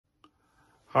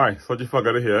Hi, Soji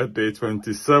Fagade here, day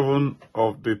 27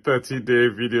 of the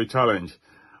 30-day video challenge.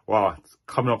 Wow, it's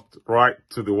coming up right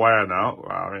to the wire now.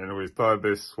 I mean, we started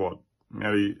this,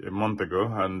 nearly a month ago,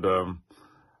 and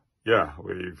yeah,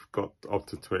 we've got up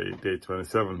to day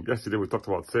 27. Yesterday, we talked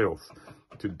about sales.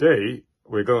 Today,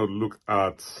 we're going to look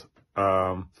at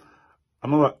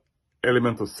another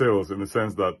element of sales in the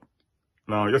sense that,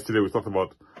 now, yesterday we talked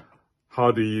about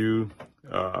how do you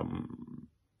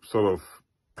sort of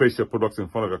place your products in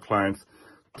front of your clients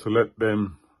to let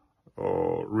them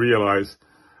realize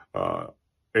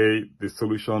the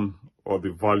solution or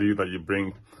the value that you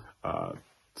bring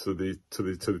to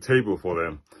the table for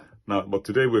them. Now, but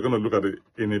today we're going to look at it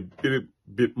in a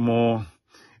bit more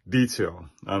detail,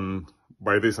 and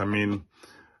by this I mean,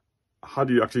 how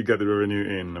do you actually get the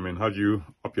revenue in? I mean, how do you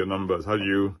up your numbers? How do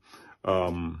you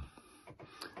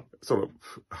sort of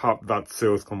have that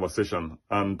sales conversation?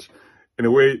 And in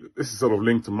a way, this is sort of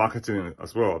linked to marketing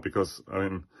as well, because I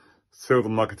mean, sales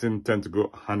and marketing tend to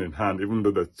go hand in hand, even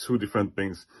though they're two different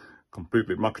things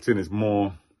completely. Marketing is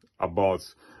more about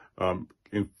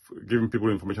giving people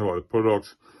information about the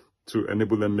product to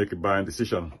enable them make a buying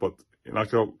decision. But in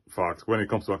actual fact, when it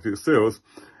comes to actual sales,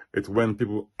 it's when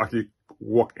people actually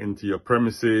walk into your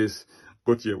premises,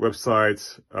 go to your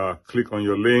website, click on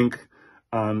your link,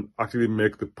 and actually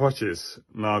make the purchase.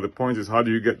 Now, the point is, how do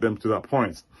you get them to that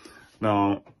point?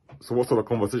 Now, so what sort of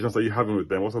conversations are you having with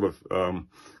them? What sort of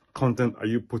content are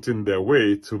you putting their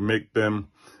way to make them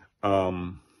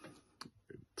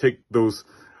take those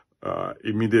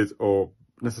immediate or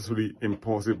necessarily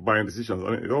impulsive buying decisions? I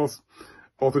mean, it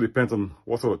also depends on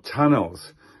what sort of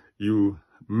channels you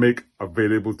make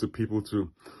available to people to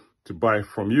buy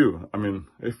from you. I mean,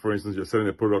 if, for instance, you're selling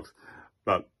a product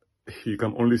that you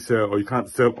can only sell, or you can't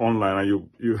sell online, and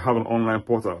you have an online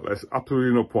portal, there's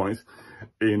absolutely no point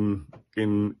in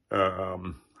having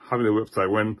a website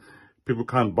when people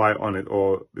can't buy on it,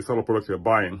 or the sort of product you're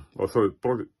buying, or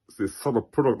the sort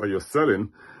of product that you're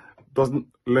selling doesn't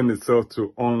lend itself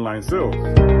to online sales.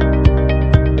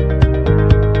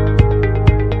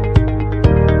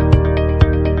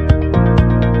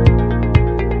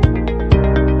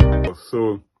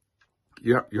 So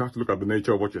you have to look at the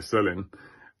nature of what you're selling,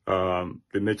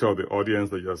 the nature of the audience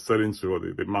that you're selling to, or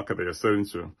the market that you're selling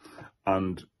to,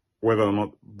 and whether or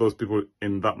not those people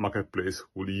in that marketplace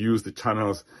will use the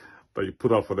channels that you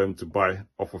put out for them to buy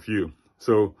off of you.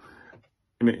 So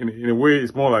in a way,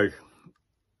 it's more like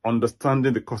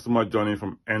understanding the customer journey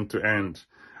from end to end,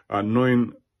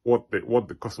 knowing what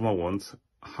the customer wants,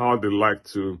 how they like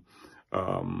to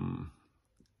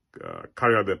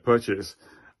carry out their purchase,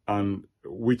 and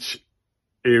which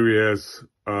areas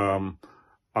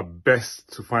are best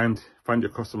to find your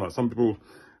customers. Some people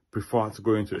prefer to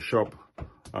go into a shop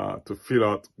to feel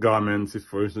out garments. If,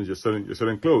 for instance, you're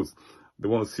selling clothes, they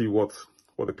want to see what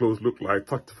the clothes look like,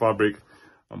 touch the fabric,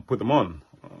 and put them on.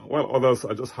 While others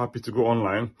are just happy to go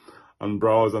online and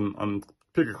browse and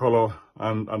pick a color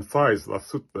and size that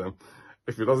suit them.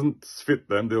 If it doesn't fit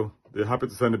them, they're happy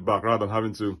to send it back rather than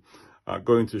having to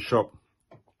go into a shop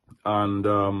and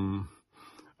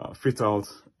fit out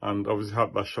and obviously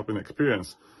have that shopping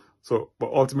experience. So,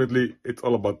 but ultimately, it's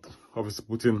all about obviously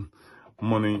putting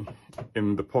money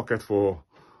in the pocket for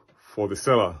the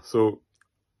seller. So,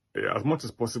 yeah, as much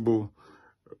as possible,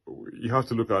 you have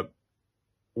to look at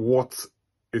what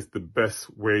is the best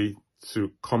way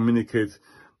to communicate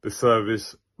the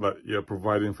service that you're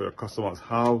providing for your customers.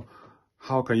 How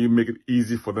can you make it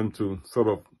easy for them to sort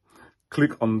of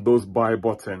click on those buy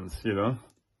buttons, you know,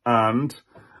 and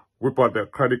whip out their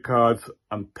credit cards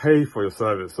and pay for your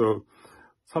service? So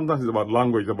sometimes it's about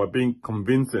language, it's about being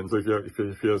convincing. So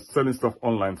if you're selling stuff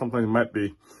online, sometimes it might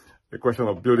be a question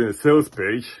of building a sales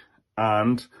page,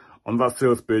 and on that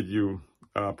sales page you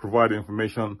provide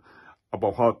information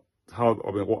about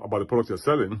about the product you're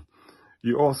selling.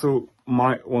 You also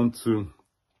might want to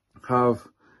have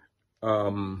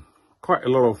quite a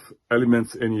lot of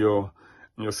elements in your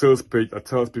sales page that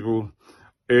tells people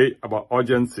about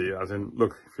urgency, as in,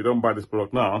 look, if you don't buy this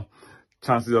product now,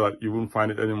 chances are that you won't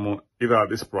find it anymore either at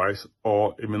this price,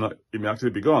 or it may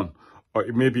actually be gone, or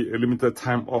it may be a limited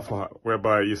time offer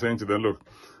whereby you're saying to them, look,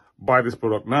 buy this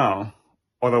product now,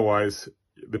 otherwise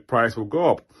the price will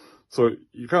go up. So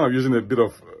you're kind of using a bit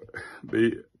of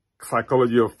the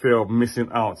psychology of fear of missing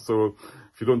out. So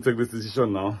if you don't take this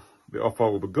decision now, the offer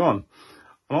will be gone.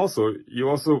 And also, you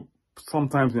also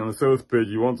sometimes on the sales page,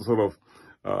 you want to sort of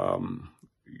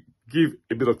give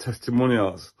a bit of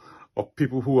testimonials of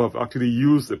people who have actually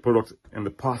used the product in the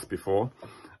past before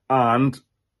and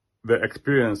their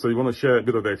experience. So you want to share a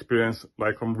bit of the experience,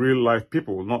 like from real life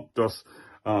people, not just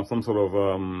some sort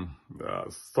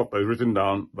of stuff that is written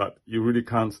down that you really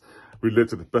can't relate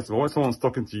to the person. When someone's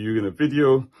talking to you in a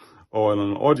video or in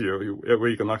an audio, where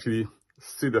you can actually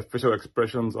see their facial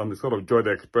expressions and the sort of joy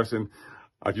they're expressing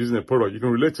at using a product, you can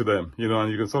relate to them, you know,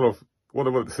 and you can sort of,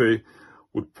 whatever they say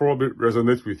would probably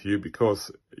resonate with you,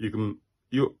 because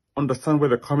you understand where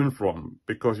they're coming from,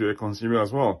 because you're a consumer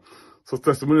as well. So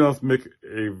testimonials make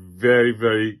a very,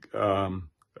 very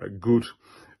a good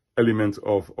element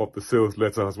of the sales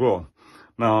letter as well.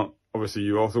 Now, obviously,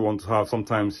 you also want to have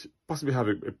sometimes possibly have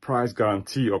a price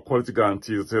guarantee or quality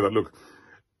guarantee to say that, look,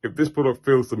 if this product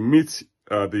fails to meet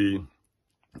the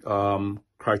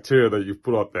criteria that you've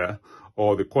put out there,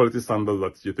 or the quality standards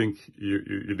that you think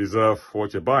you deserve for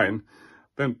what you're buying,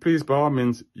 then please, by all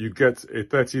means, you get a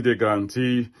 30-day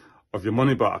guarantee of your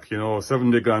money back, you know, a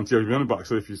 7-day guarantee of your money back.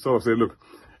 So if you sort of say, look,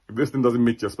 if this thing doesn't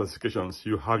meet your specifications,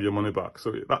 you have your money back.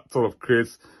 So that sort of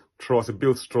creates trust, it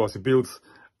builds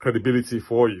credibility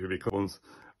for you, because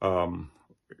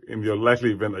in your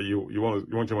likely event that you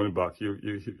want your money back,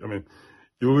 I mean,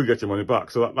 you will get your money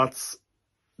back. So that's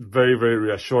very, very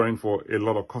reassuring for a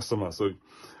lot of customers. So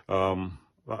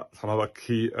that's another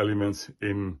key element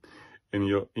in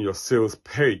your sales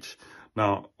page.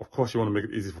 Now, of course, you want to make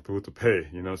it easy for people to pay,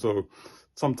 you know. So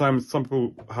sometimes some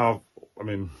people have, I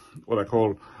mean, what I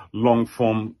call long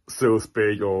form sales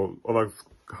page, or others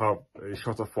have a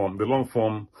shorter form. The long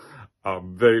form are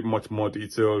very much more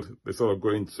detailed. They sort of go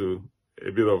into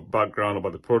a bit of background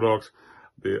about the product,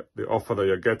 the offer that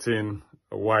you're getting,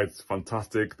 why it's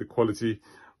fantastic, the quality,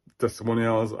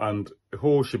 testimonials, and the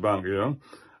whole shebang, you know.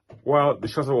 While the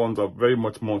shorter ones are very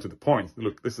much more to the point.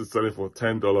 Look, this is selling for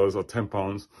 $10 or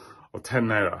 £10 or 10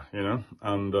 naira, you know,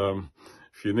 and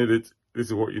if you need it, this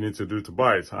is what you need to do to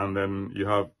buy it. And then you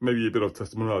have maybe a bit of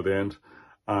testimonial at the end,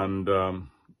 and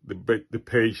the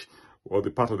page, or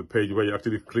the part of the page where you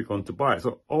actually click on to buy.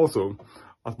 So also,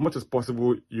 as much as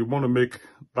possible, you want to make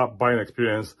that buying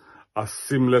experience as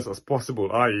seamless as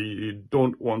possible. I.e., you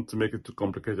don't want to make it too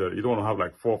complicated. You don't want to have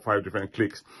like 4 or 5 different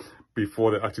clicks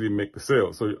before they actually make the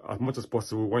sale. So as much as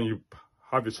possible, when you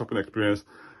have your shopping experience,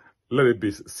 let it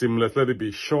be seamless, let it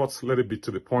be short, let it be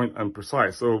to the point and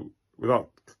precise. So without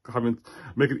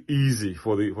make it easy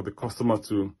for the customer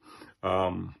to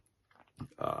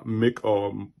make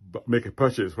a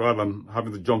purchase, rather than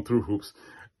having to jump through hoops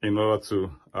in order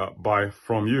to buy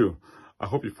from you. I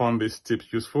hope you found these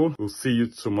tips useful. We'll see you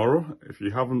tomorrow. If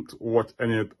you haven't watched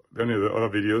any of the other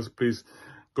videos, please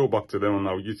go back to them on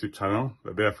our YouTube channel.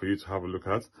 They're there for you to have a look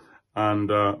at. And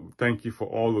thank you for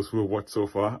all those who have watched so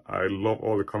far. I love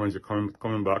all the comments you're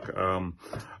coming back,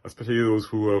 especially those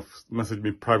who have messaged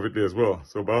me privately as well.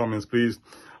 So by all means, please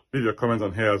leave your comments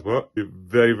on here as well. You're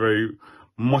very, very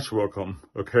much welcome,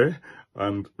 okay?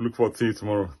 And look forward to seeing you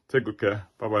tomorrow. Take good care.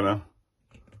 Bye-bye now.